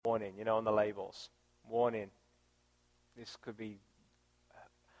warning, on the labels. Warning. This could be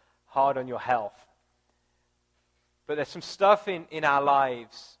hard on your health. But there's some stuff in our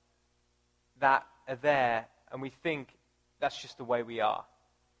lives that are there, and we think that's just the way we are.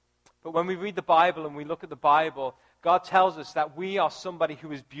 But when we read the Bible and we look at the Bible, God tells us that we are somebody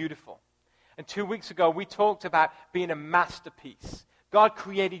who is beautiful. And 2 weeks ago, we talked about being a masterpiece. God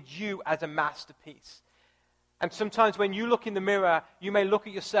created you as a masterpiece. And sometimes when you look in the mirror, you may look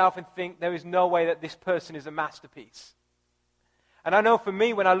at yourself and think, there is no way that this person is a masterpiece. And I know for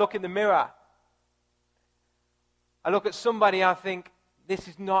me, when I look in the mirror, I look at somebody, I think, this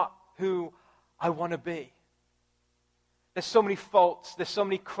is not who I want to be. There's so many faults, there's so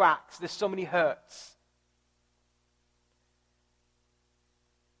many cracks, there's so many hurts.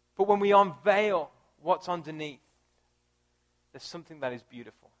 But when we unveil what's underneath, there's something that is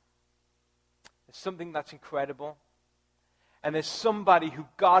beautiful. There's something that's incredible. And there's somebody who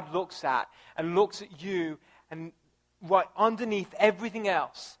God looks at and looks at you and right underneath everything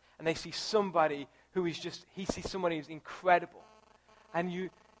else, and they see somebody who is he sees somebody who's incredible. And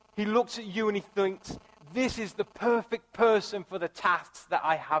he looks at you and he thinks, this is the perfect person for the tasks that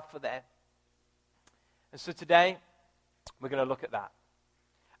I have for them. And so today, we're going to look at that.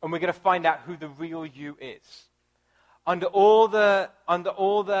 And we're going to find out who the real you is. Under all the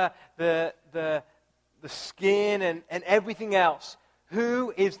skin and everything else,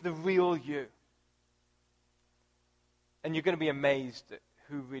 who is the real you? And you're going to be amazed at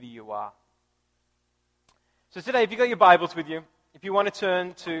who really you are. So today, if you've got your Bibles with you, if you want to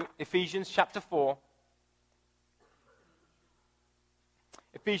turn to Ephesians chapter 4.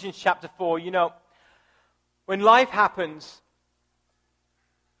 Ephesians chapter 4, when life happens,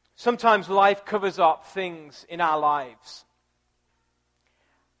 sometimes life covers up things in our lives.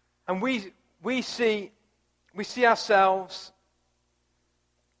 And we see ourselves,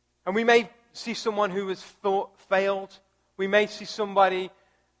 and we may see someone who has failed. We may see somebody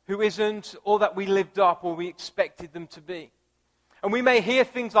who isn't all that we lived up or we expected them to be. And we may hear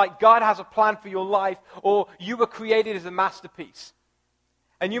things like, God has a plan for your life, or you were created as a masterpiece.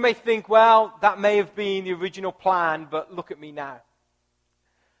 And you may think, well, that may have been the original plan, but look at me now.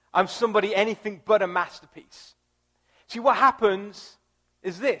 I'm somebody anything but a masterpiece. See, what happens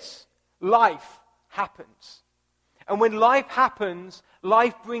is this. Life happens. And when life happens,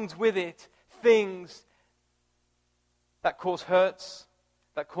 life brings with it things that cause hurts,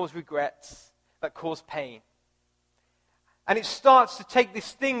 that cause regrets, that cause pain. And it starts to take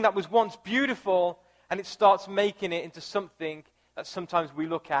this thing that was once beautiful, and it starts making it into something that sometimes we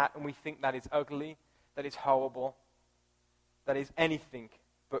look at and we think that is ugly, that is horrible, that is anything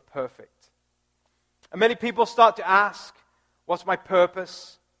but perfect. And many people start to ask, what's my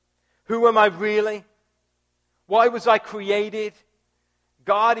purpose? Who am I really? Why was I created?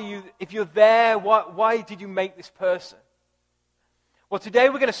 God, if you're there, why did you make this person? Well, today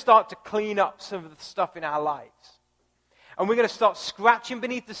we're going to start to clean up some of the stuff in our lives. And we're going to start scratching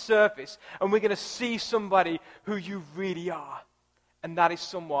beneath the surface, and we're going to see somebody who you really are. And that is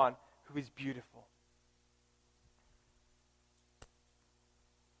someone who is beautiful.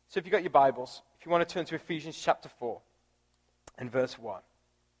 So if you've got your Bibles, if you want to turn to Ephesians chapter 4 and verse 1.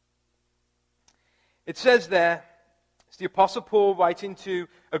 It says there, it's the Apostle Paul writing to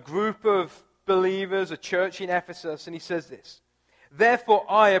a group of believers, a church in Ephesus, and he says this. Therefore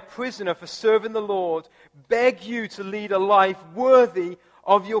I, a prisoner for serving the Lord, beg you to lead a life worthy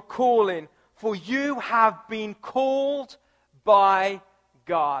of your calling, for you have been called by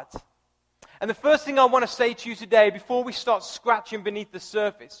God. And the first thing I want to say to you today, before we start scratching beneath the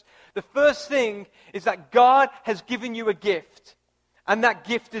surface, the first thing is that God has given you a gift. And that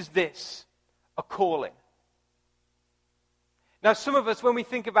gift is this, a calling. Now, some of us, when we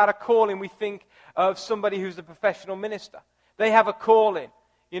think about a calling, we think of somebody who's a professional minister. They have a calling,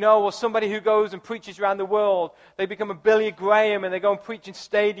 or somebody who goes and preaches around the world. They become a Billy Graham and they go and preach in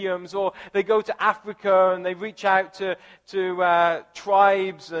stadiums, or they go to Africa and they reach out to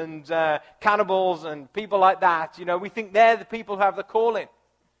tribes and cannibals and people like that. We think they're the people who have the calling.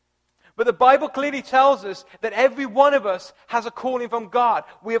 But the Bible clearly tells us that every one of us has a calling from God.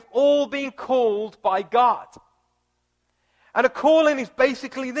 We have all been called by God. And a calling is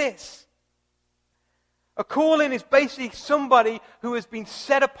basically this. A calling is basically somebody who has been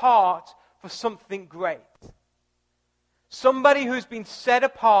set apart for something great. Somebody who's been set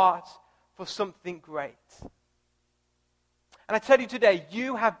apart for something great. And I tell you today,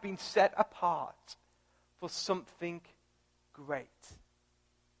 you have been set apart for something great.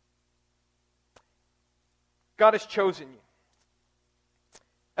 God has chosen you.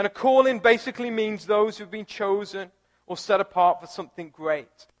 And a calling basically means those who've been chosen or set apart for something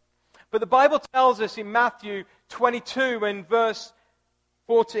great. But the Bible tells us in Matthew 22 and verse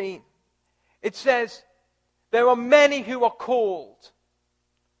 14, it says, there are many who are called,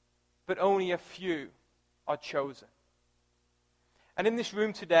 but only a few are chosen. And in this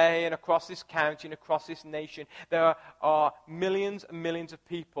room today and across this county and across this nation, there are millions and millions of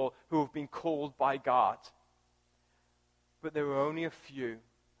people who have been called by God. But there are only a few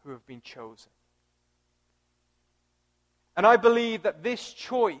who have been chosen. And I believe that this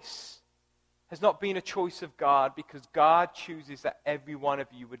choice has not been a choice of God, because God chooses that every one of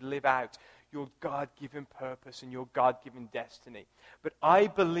you would live out your God-given purpose and your God-given destiny. But I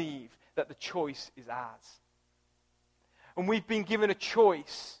believe that the choice is ours. And we've been given a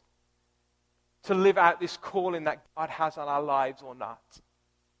choice to live out this calling that God has on our lives or not.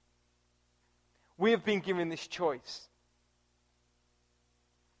 We have been given this choice.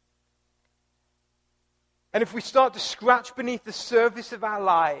 And if we start to scratch beneath the surface of our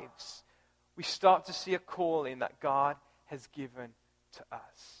lives, we start to see a calling that God has given to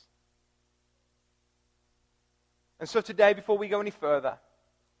us. And so today, before we go any further,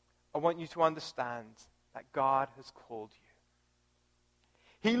 I want you to understand that God has called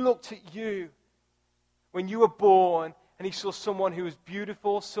you. He looked at you when you were born, and he saw someone who was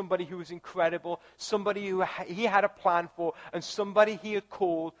beautiful, somebody who was incredible, somebody who he had a plan for, and somebody he had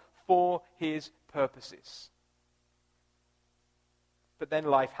called for his purposes. But then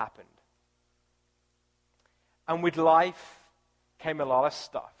life happened. And with life came a lot of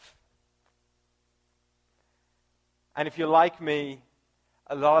stuff. And if you're like me,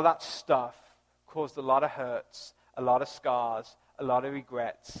 a lot of that stuff caused a lot of hurts, a lot of scars, a lot of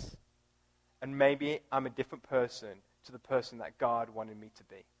regrets. And maybe I'm a different person to the person that God wanted me to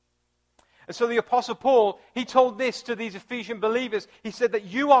be. And so the Apostle Paul, he told this to these Ephesian believers. He said that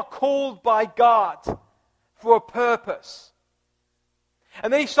you are called by God for a purpose.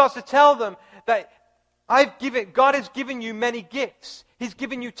 And then he starts to tell them that God has given you many gifts. He's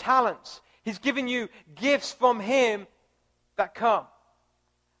given you talents. He's given you gifts from him that come.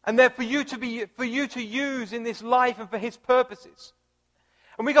 And they're for you to use in this life and for his purposes.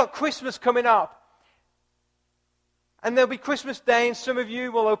 And we got Christmas coming up. And there'll be Christmas Day, and some of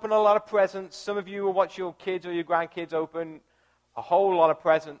you will open a lot of presents. Some of you will watch your kids or your grandkids open a whole lot of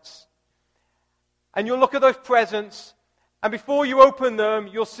presents. And you'll look at those presents, and before you open them,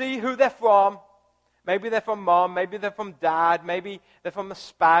 you'll see who they're from. Maybe they're from mom, maybe they're from dad, maybe they're from a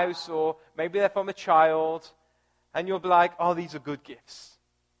spouse, or maybe they're from a child. And you'll be like, oh, these are good gifts.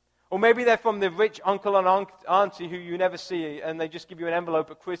 Or maybe they're from the rich uncle and auntie who you never see, and they just give you an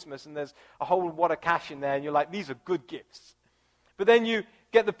envelope at Christmas, and there's a whole wad of cash in there, and you're like, these are good gifts. But then you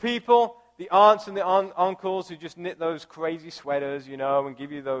get the people, the aunts and the uncles who just knit those crazy sweaters, and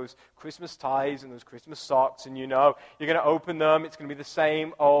give you those Christmas ties and those Christmas socks, and you're going to open them, it's going to be the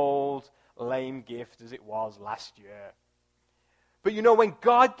same old lame gift as it was last year. But when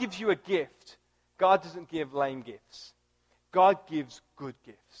God gives you a gift, God doesn't give lame gifts. God gives good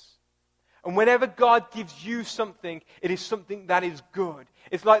gifts. And whenever God gives you something, it is something that is good.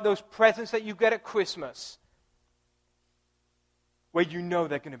 It's like those presents that you get at Christmas, where you know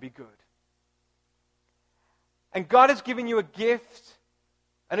they're going to be good. And God has given you a gift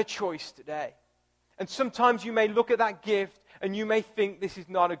and a choice today. And sometimes you may look at that gift and you may think, this is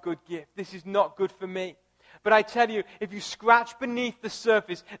not a good gift. This is not good for me. But I tell you, if you scratch beneath the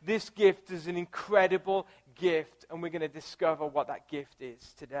surface, this gift is an incredible gift. And we're going to discover what that gift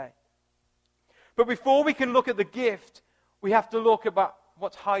is today. But before we can look at the gift, we have to look about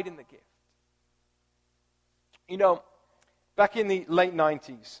what's hiding the gift. Back in the late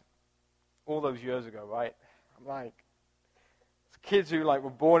 90s, all those years ago, right? I'm like, kids who were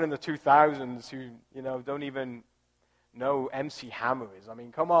born in the 2000s who, don't even know MC Hammer is. I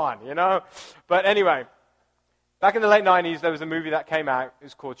mean, come on, But anyway, back in the late 90s, there was a movie that came out. It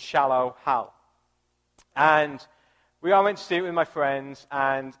was called Shallow Hal. And I went to see it with my friends,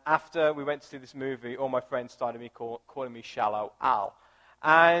 and after we went to see this movie, all my friends started calling me Shallow Al.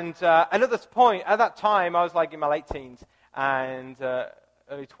 And at that time, I was in my late teens and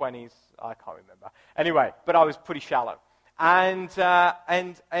early 20s. I can't remember. Anyway, but I was pretty shallow. And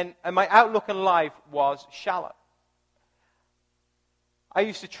my outlook on life was shallow. I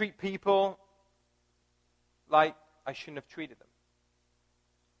used to treat people like I shouldn't have treated them.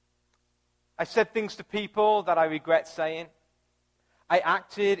 I said things to people that I regret saying. I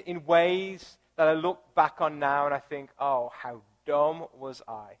acted in ways that I look back on now and I think, oh, how dumb was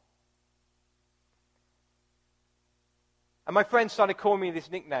I? And my friends started calling me this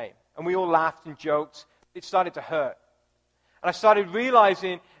nickname, and we all laughed and joked. It started to hurt. And I started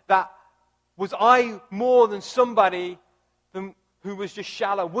realizing that was I more than somebody who was just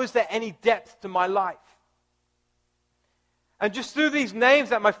shallow? Was there any depth to my life? And just through these names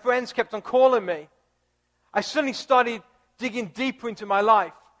that my friends kept on calling me, I suddenly started digging deeper into my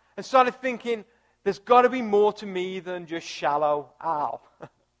life and started thinking, there's got to be more to me than just shallow Al.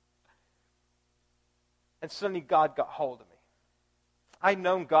 And suddenly God got hold of me. I'd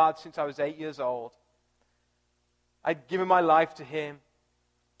known God since I was 8 years old. I'd given my life to Him.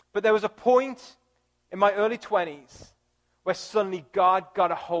 But there was a point in my early 20s where suddenly God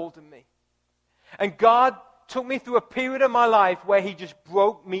got a hold of me. And God took me through a period of my life where He just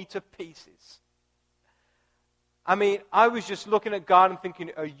broke me to pieces. I mean, I was just looking at God and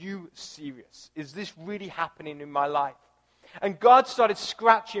thinking, are you serious? Is this really happening in my life? And God started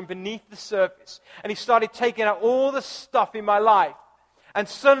scratching beneath the surface. And He started taking out all the stuff in my life. And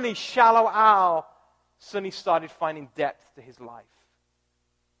suddenly, shallow Al suddenly started finding depth to his life.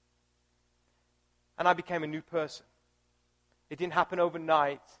 And I became a new person. It didn't happen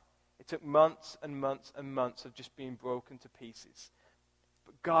overnight. It took months and months and months of just being broken to pieces.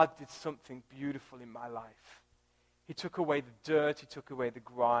 But God did something beautiful in my life. He took away the dirt, He took away the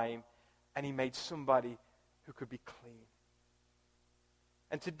grime, and He made somebody who could be clean.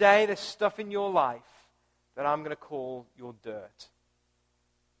 And today there's stuff in your life that I'm going to call your dirt.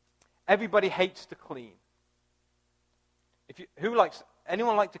 Everybody hates to clean.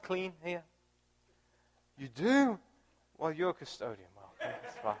 Anyone like to clean here? You do? Well, you're a custodian. Well,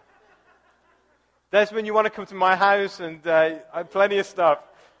 that's fine. Desmond, you want to come to my house and I have plenty of stuff.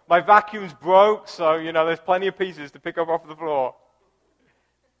 My vacuum's broke, so, there's plenty of pieces to pick up off the floor.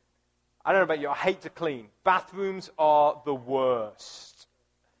 I don't know about you, I hate to clean. Bathrooms are the worst.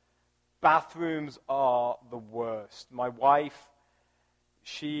 Bathrooms are the worst. My wife,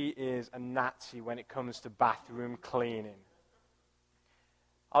 she is a Nazi when it comes to bathroom cleaning.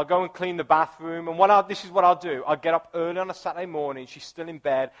 I'll go and clean the bathroom, and this is what I'll do. I'll get up early on a Saturday morning, she's still in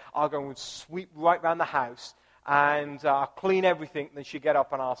bed, I'll go and sweep right around the house, and I'll clean everything, then she'll get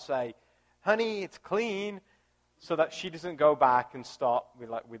up and I'll say, honey, it's clean, so that she doesn't go back and start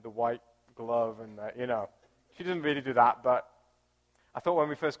with the white glove, and she doesn't really do that, but I thought when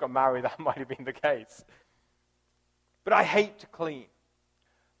we first got married that might have been the case. But I hate to clean.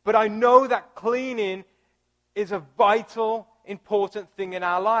 But I know that cleaning is a vital, important thing in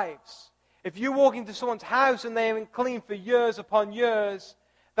our lives. If you walk into someone's house and they haven't cleaned for years upon years,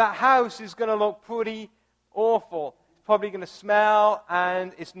 that house is going to look pretty awful. It's probably going to smell,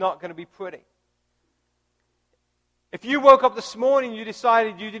 and it's not going to be pretty. If you woke up this morning and you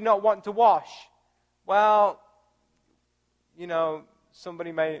decided you did not want to wash, well,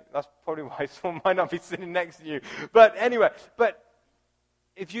 that's probably why someone might not be sitting next to you. But anyway,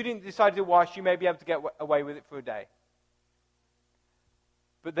 if you didn't decide to wash, you may be able to get away with it for a day.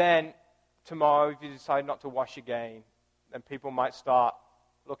 But then, tomorrow, if you decide not to wash again, then people might start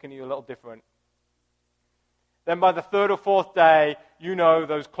looking at you a little different. Then by the third or fourth day,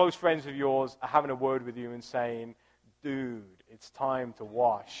 those close friends of yours are having a word with you and saying, dude, it's time to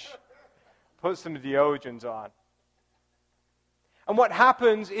wash. Put some deodorant on. And what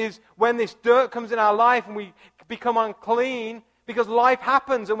happens is when this dirt comes in our life and we become unclean, because life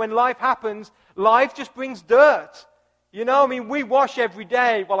happens, and when life happens, life just brings dirt. We wash every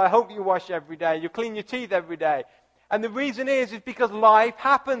day. Well, I hope you wash every day. You clean your teeth every day. And the reason is because life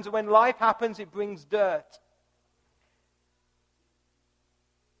happens. And when life happens, it brings dirt.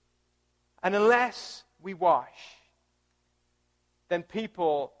 And unless we wash, then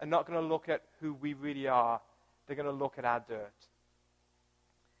people are not going to look at who we really are. They're going to look at our dirt.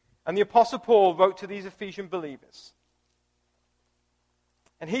 And the Apostle Paul wrote to these Ephesian believers.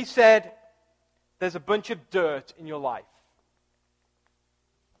 And he said, there's a bunch of dirt in your life.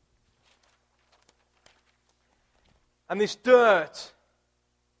 And this dirt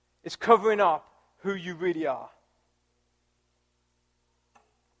is covering up who you really are.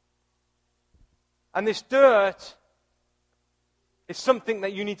 And this dirt is something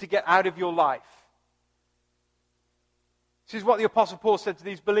that you need to get out of your life. This is what the Apostle Paul said to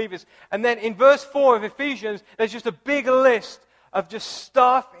these believers. And then in verse 4 of Ephesians, there's just a big list of just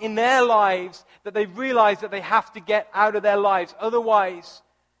stuff in their lives that they realize that they have to get out of their lives. Otherwise,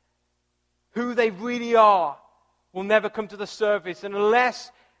 who they really are will never come to the surface. And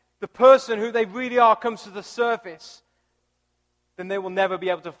unless the person who they really are comes to the surface, then they will never be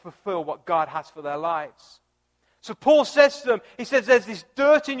able to fulfill what God has for their lives. So Paul says to them, he says, there's this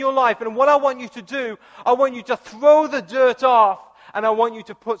dirt in your life, and what I want you to do, I want you to throw the dirt off, and I want you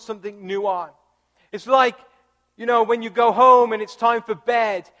to put something new on. It's like, when you go home and it's time for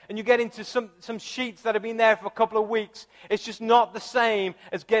bed, and you get into some sheets that have been there for a couple of weeks, it's just not the same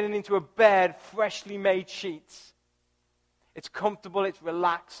as getting into a bed, freshly made sheets. It's comfortable, it's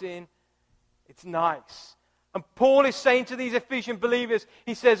relaxing, it's nice. And Paul is saying to these Ephesian believers,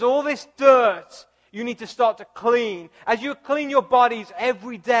 he says, all this dirt you need to start to clean. As you clean your bodies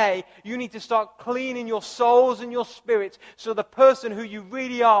every day, you need to start cleaning your souls and your spirits so the person who you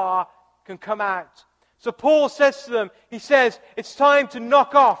really are can come out. So Paul says to them, he says, it's time to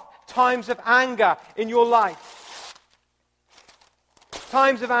knock off times of anger in your life.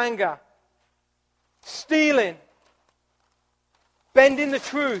 Times of anger. Stealing. Bending the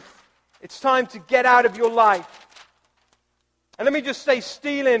truth. It's time to get out of your life. And let me just say,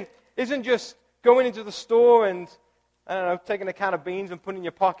 stealing isn't just going into the store and, I don't know, taking a can of beans and putting in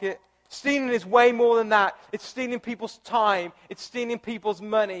your pocket. Stealing is way more than that. It's stealing people's time. It's stealing people's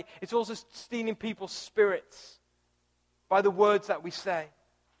money. It's also stealing people's spirits by the words that we say.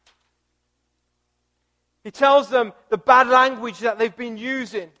 He tells them the bad language that they've been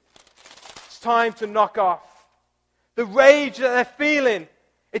using. It's time to knock off. The rage that they're feeling,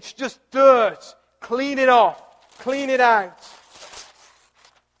 it's just dirt. Clean it off. Clean it out.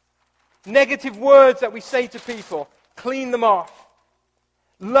 Negative words that we say to people, clean them off.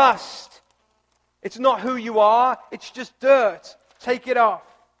 Lust, it's not who you are, it's just dirt. Take it off.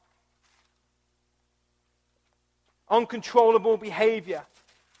 Uncontrollable behavior.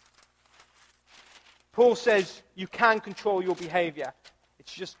 Paul says you can control your behavior.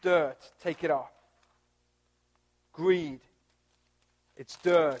 It's just dirt. Take it off. Greed. It's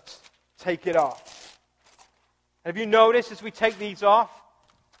dirt. Take it off. Have you noticed as we take these off,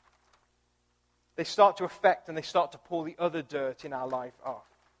 they start to affect and they start to pull the other dirt in our life off.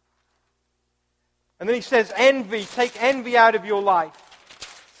 And then he says envy. Take envy out of your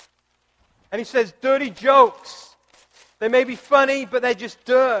life. And he says dirty jokes. They may be funny, but they're just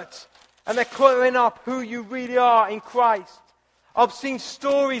dirt. And they're covering up who you really are in Christ. Obscene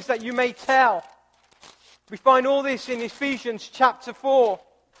stories that you may tell. We find all this in Ephesians chapter 4.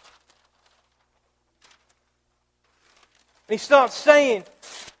 And he starts saying,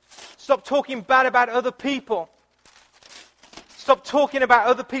 stop talking bad about other people. Stop talking about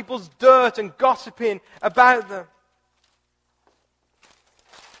other people's dirt and gossiping about them.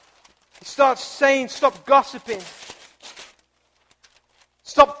 He starts saying, stop gossiping.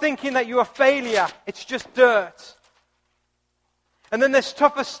 Stop thinking that you're a failure. It's just dirt. And then there's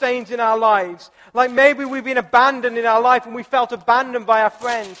tougher stains in our lives. Like maybe we've been abandoned in our life and we felt abandoned by our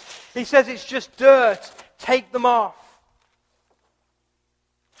friends. He says it's just dirt. Take them off.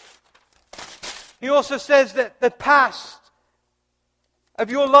 He also says that the past of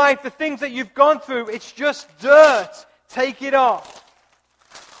your life, the things that you've gone through, it's just dirt. Take it off.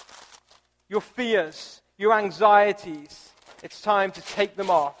 Your fears, your anxieties, it's time to take them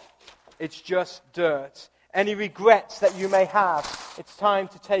off. It's just dirt. Any regrets that you may have, it's time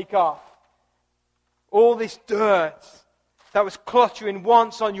to take off. All this dirt that was cluttering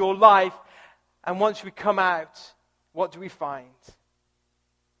once on your life, and once we come out, what do we find?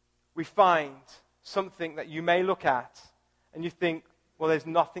 We find something that you may look at, and you think, well, there's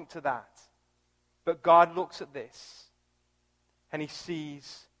nothing to that. But God looks at this, and He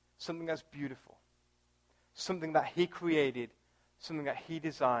sees something that's beautiful. Something that He created, something that He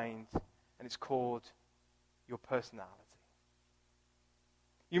designed, and it's called your personality.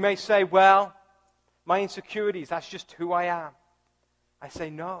 You may say, well, my insecurities, that's just who I am. I say,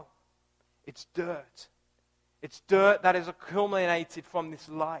 no, it's dirt. It's dirt that has accumulated from this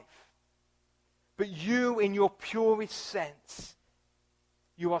life. But you, in your purest sense,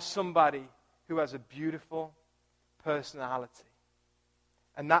 you are somebody who has a beautiful personality.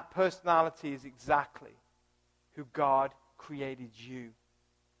 And that personality is exactly who God created you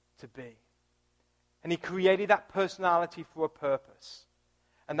to be. And He created that personality for a purpose.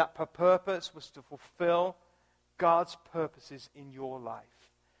 And that purpose was to fulfill God's purposes in your life.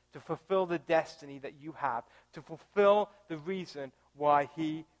 To fulfill the destiny that you have. To fulfill the reason why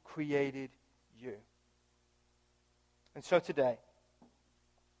He created you. And so today,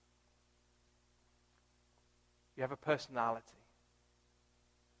 you have a personality.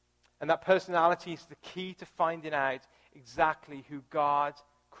 And that personality is the key to finding out exactly who God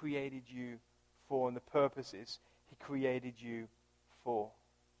created you for and the purposes He created you for.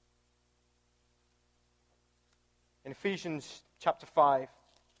 In Ephesians chapter 5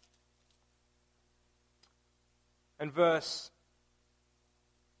 and verse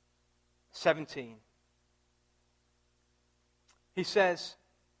 17, he says,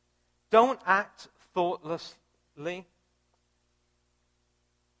 don't act thoughtlessly,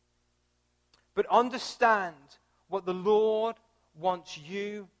 but understand what the Lord wants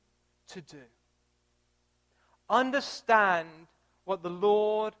you to do. Understand what the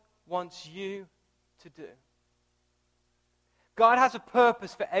Lord wants you to do. God has a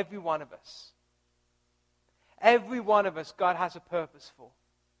purpose for every one of us. Every one of us, God has a purpose for.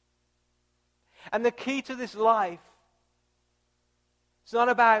 And the key to this life, it's not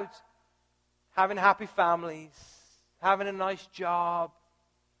about having happy families, having a nice job,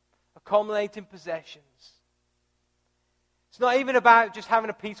 accumulating possessions. It's not even about just having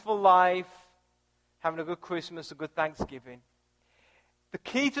a peaceful life, having a good Christmas, a good Thanksgiving. The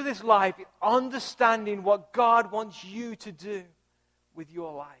key to this life is understanding what God wants you to do with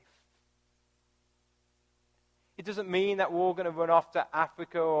your life. It doesn't mean that we're all going to run off to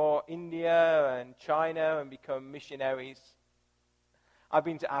Africa or India and China and become missionaries. I've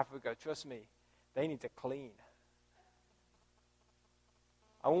been to Africa. Trust me, they need to clean.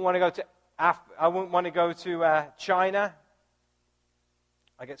 I wouldn't want to go to China.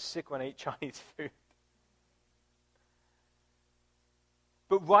 I get sick when I eat Chinese food.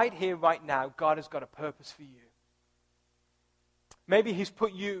 But right here, right now, God has got a purpose for you. Maybe He's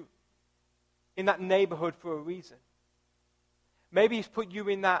put you in that neighborhood for a reason. Maybe He's put you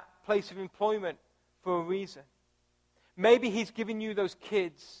in that place of employment for a reason. Maybe He's given you those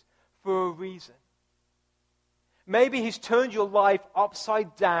kids for a reason. Maybe He's turned your life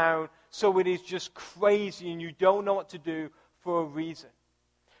upside down so it is just crazy and you don't know what to do for a reason.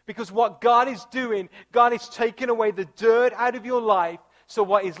 Because what God is doing, God is taking away the dirt out of your life, so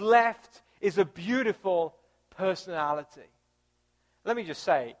what is left is a beautiful personality. Let me just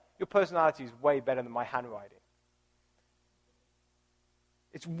say, your personality is way better than my handwriting.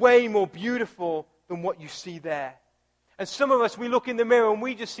 It's way more beautiful than what you see there. And some of us, we look in the mirror and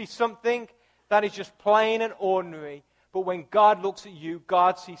we just see something that is just plain and ordinary. But when God looks at you,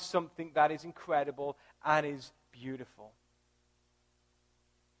 God sees something that is incredible and is beautiful.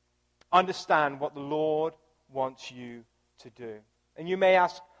 Understand what the Lord wants you to do. And you may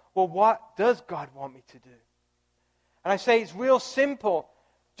ask, well, what does God want me to do? And I say it's real simple.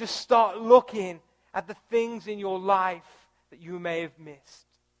 Just start looking at the things in your life that you may have missed.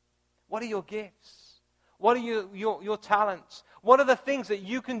 What are your gifts? What are your talents? What are the things that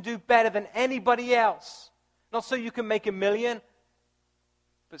you can do better than anybody else? Not so you can make $1 million,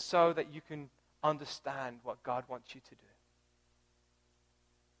 but so that you can understand what God wants you to do.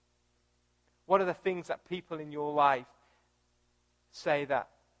 What are the things that people in your life say that,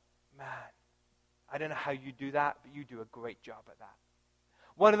 man, I don't know how you do that, but you do a great job at that?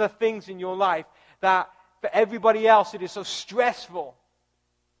 What are the things in your life that for everybody else it is so stressful,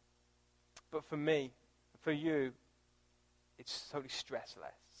 but for me, for you, it's totally stressless?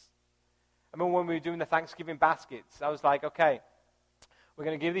 I remember when we were doing the Thanksgiving baskets, I was like, okay, we're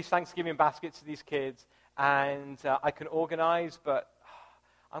going to give these Thanksgiving baskets to these kids, and I can organize, but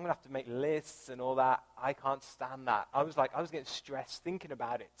I'm going to have to make lists and all that. I can't stand that. I was getting stressed thinking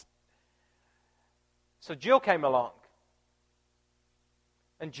about it. So Jill came along.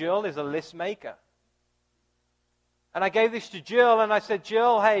 And Jill is a list maker. And I gave this to Jill, and I said,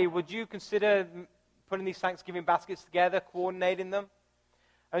 Jill, hey, would you consider putting these Thanksgiving baskets together, coordinating them?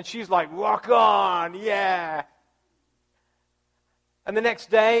 And she's like, rock on, yeah. And the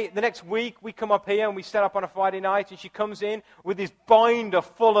next week, we come up here and we set up on a Friday night, and she comes in with this binder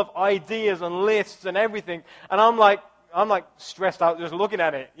full of ideas and lists and everything. And I'm like stressed out just looking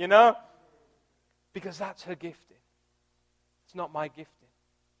at it, you know? Because that's her gifting. It's not my gifting.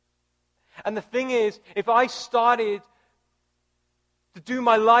 And the thing is, if I started to do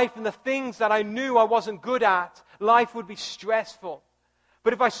my life in the things that I knew I wasn't good at, life would be stressful.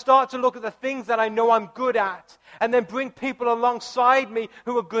 But if I start to look at the things that I know I'm good at, and then bring people alongside me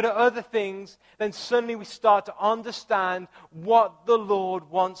who are good at other things, then suddenly we start to understand what the Lord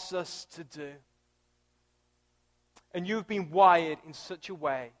wants us to do. And you've been wired in such a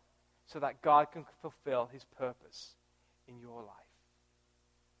way so that God can fulfill His purpose in your life.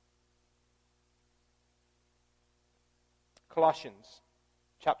 Colossians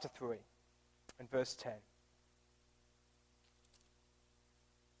chapter 3 and verse 10.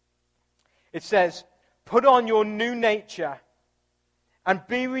 It says, put on your new nature and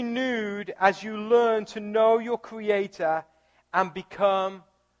be renewed as you learn to know your Creator and become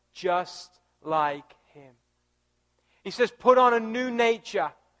just like Him. He says, put on a new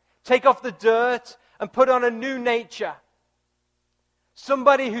nature. Take off the dirt and put on a new nature.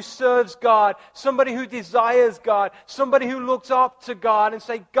 Somebody who serves God, somebody who desires God, somebody who looks up to God and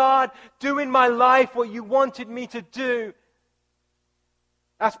say, God, do in my life what you wanted me to do.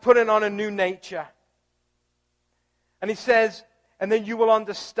 That's putting on a new nature. And he says, and then you will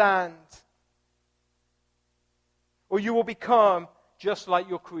understand, or you will become just like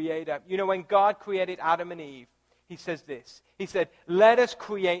your Creator. You know, when God created Adam and Eve, He says this. He said, let us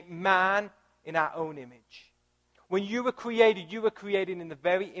create man in our own image. When you were created in the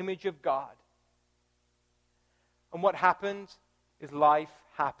very image of God. And what happened is life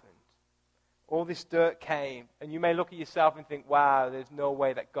happened. All this dirt came, and you may look at yourself and think, wow, there's no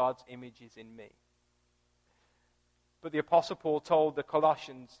way that God's image is in me. But the Apostle Paul told the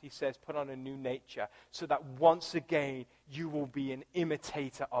Colossians, he says, put on a new nature, so that once again you will be an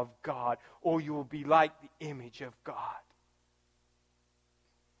imitator of God, or you will be like the image of God.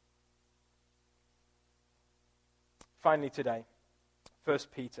 Finally today, 1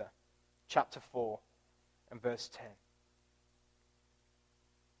 Peter chapter 4 and verse 10.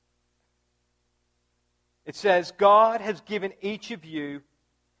 It says, God has given each of you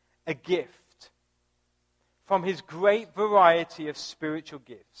a gift from his great variety of spiritual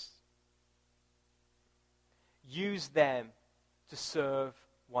gifts. Use them to serve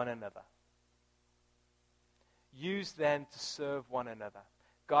one another. Use them to serve one another.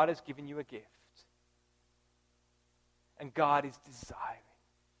 God has given you a gift. And God is desiring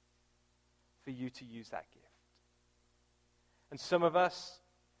for you to use that gift. And some of us,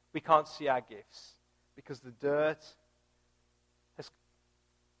 we can't see our gifts because the dirt has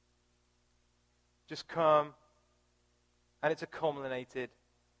just come and it's accumulated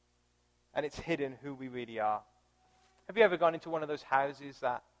and it's hidden who we really are. Have you ever gone into one of those houses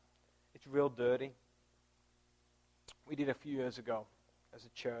that it's real dirty? We did a few years ago as a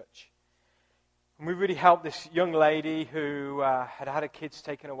church. And we really helped this young lady who had her kids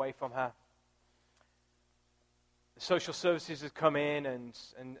taken away from her. The social services had come in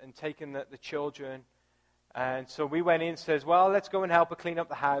and taken the children. And so we went in and says, well, let's go and help her clean up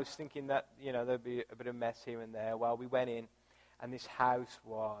the house, thinking that, there'd be a bit of mess here and there. Well, we went in, and this house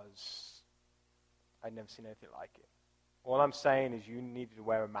was, I'd never seen anything like it. All I'm saying is you needed to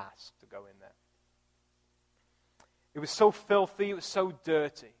wear a mask to go in there. It was so filthy, it was so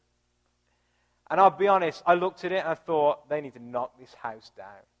dirty. And I'll be honest, I looked at it and I thought, they need to knock this house down.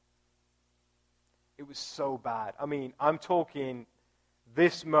 It was so bad. I mean, I'm talking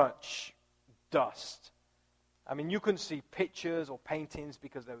this much dust. I mean, you couldn't see pictures or paintings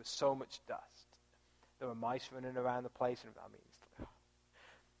because there was so much dust. There were mice running around the place.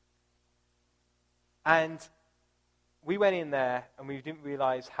 And we went in there and we didn't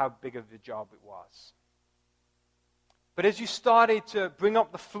realize how big of a job it was. But as you started to bring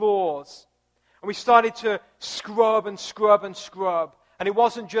up the floors, and we started to scrub and scrub and scrub, and it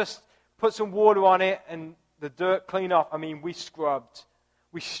wasn't just put some water on it and the dirt clean off. I mean, we scrubbed,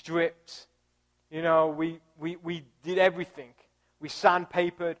 we stripped, we did everything. We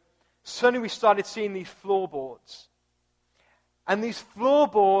sandpapered. Suddenly we started seeing these floorboards. And these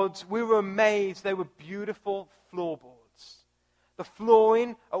floorboards, we were amazed. They were beautiful floorboards. The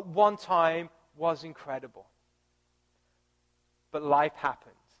flooring at one time was incredible. But life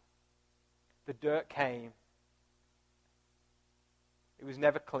happened. The dirt came. It was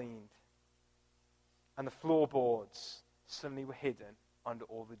never cleaned. And the floorboards suddenly were hidden under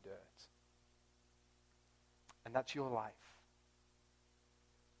all the dirt. And that's your life.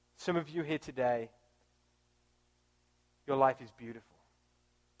 Some of you here today, your life is beautiful.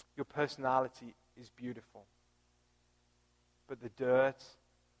 Your personality is beautiful. But the dirt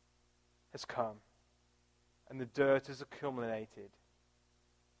has come. And the dirt has accumulated.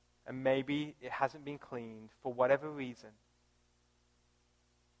 And maybe it hasn't been cleaned for whatever reason.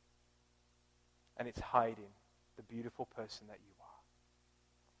 And it's hiding the beautiful person that you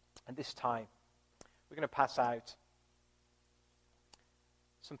are. And this time, we're going to pass out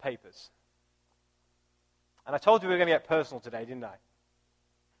some papers. And I told you we were going to get personal today, didn't I?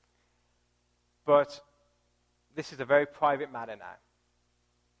 But this is a very private matter now.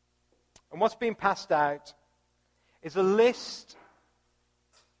 And what's being passed out is a list,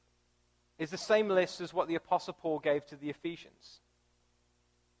 is the same list as what the Apostle Paul gave to the Ephesians.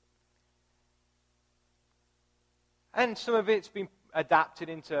 And some of it's been adapted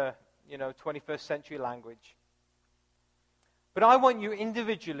into, 21st century language. But I want you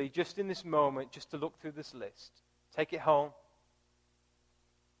individually, just in this moment, just to look through this list. Take it home.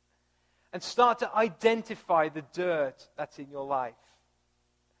 And start to identify the dirt that's in your life.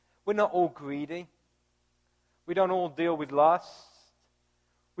 We're not all greedy. We don't all deal with lust.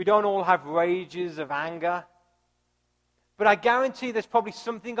 We don't all have rages of anger. But I guarantee there's probably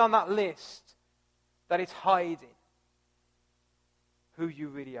something on that list that is hiding who you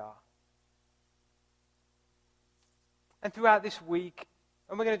really are. And throughout this week,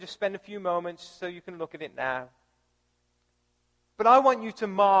 and we're going to just spend a few moments so you can look at it now. But I want you to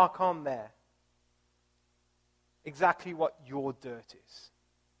mark on there exactly what your dirt is.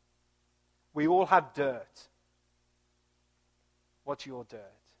 We all have dirt. What's your dirt?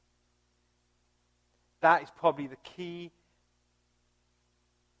 that is probably the key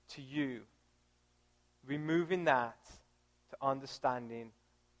to you removing that to understanding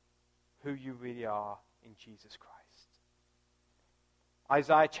who you really are in Jesus Christ.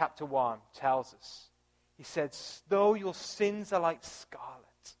 Isaiah chapter 1 tells us, he said, though your sins are like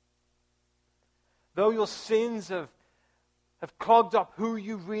scarlet, though your sins have clogged up who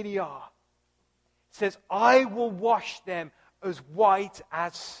you really are, it says, I will wash them as white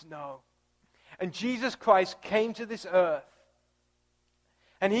as snow. And Jesus Christ came to this earth,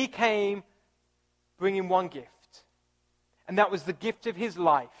 and he came bringing one gift, and that was the gift of his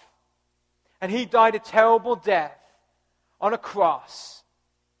life. And he died a terrible death on a cross.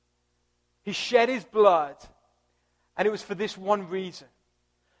 He shed his blood, and it was for this one reason,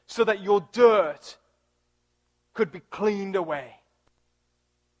 so that your dirt could be cleaned away.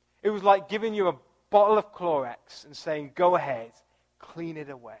 It was like giving you a bottle of Clorox and saying, go ahead, clean it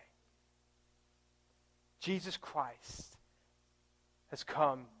away. Jesus Christ has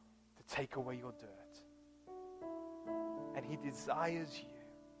come to take away your dirt. And he desires you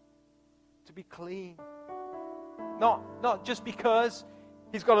to be clean. Not just because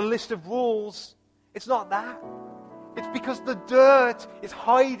he's got a list of rules. It's not that. It's because the dirt is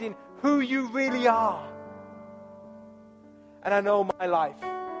hiding who you really are. And I know my life.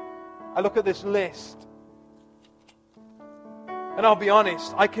 I look at this list, and I'll be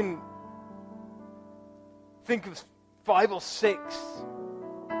honest, I can think of 5 or 6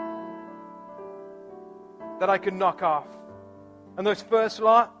 that I could knock off. And those first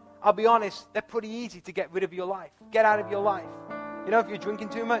lot, I'll be honest, they're pretty easy to get rid of your life. Get out of your life. You know, if you're drinking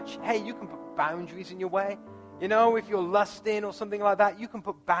too much, hey, you can put boundaries in your way. You know, if you're lusting or something like that, you can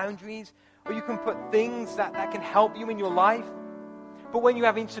put boundaries, or you can put things that can help you in your life. But when you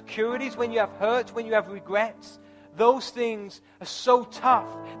have insecurities, when you have hurts, when you have regrets, those things are so tough.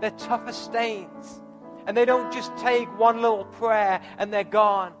 They're tough as stains. And they don't just take one little prayer and they're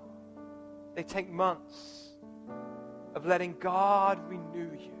gone. They take months of letting God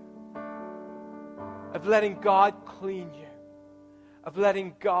renew you, of letting God clean you, of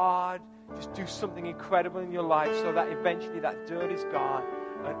letting God just do something incredible in your life so that eventually that dirt is gone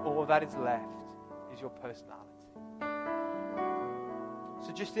and all that is left is your personality.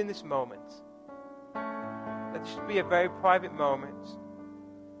 So just in this moment, let this be a very private moment.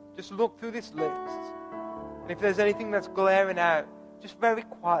 Just look through this list. And if there's anything that's glaring out, just very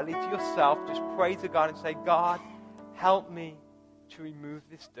quietly to yourself, just pray to God and say, God, help me to remove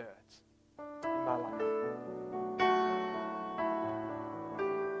this dirt in my life.